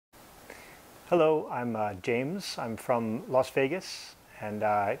Hello, I'm James. I'm from Las Vegas and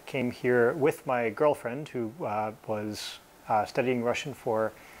came here with my girlfriend who was studying Russian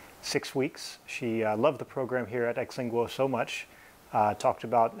for 6 weeks. She loved the program here at Exlinguo so much, talked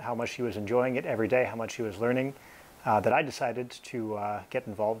about how much she was enjoying it every day, how much she was learning, that I decided to get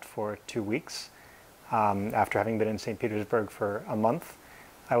involved for 2 weeks. After having been in St. Petersburg for a month,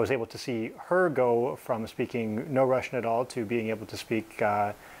 I was able to see her go from speaking no Russian at all to being able to speak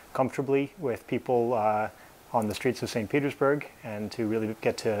comfortably with people on the streets of St. Petersburg and to really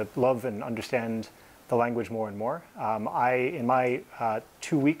get to love and understand the language more and more. In my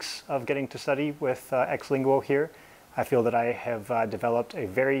 2 weeks of getting to study with Exlinguo here, I feel that I have developed a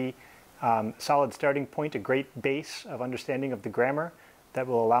very solid starting point, a great base of understanding of the grammar that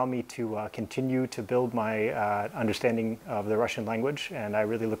will allow me to continue to build my understanding of the Russian language, and I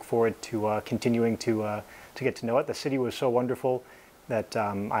really look forward to continuing to get to know it. The city was so wonderful that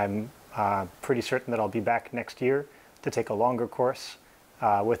I'm pretty certain that I'll be back next year to take a longer course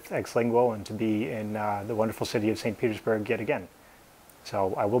with Exlinguo and to be in the wonderful city of St. Petersburg yet again.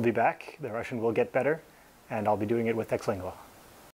 So I will be back, the Russian will get better, and I'll be doing it with Exlinguo.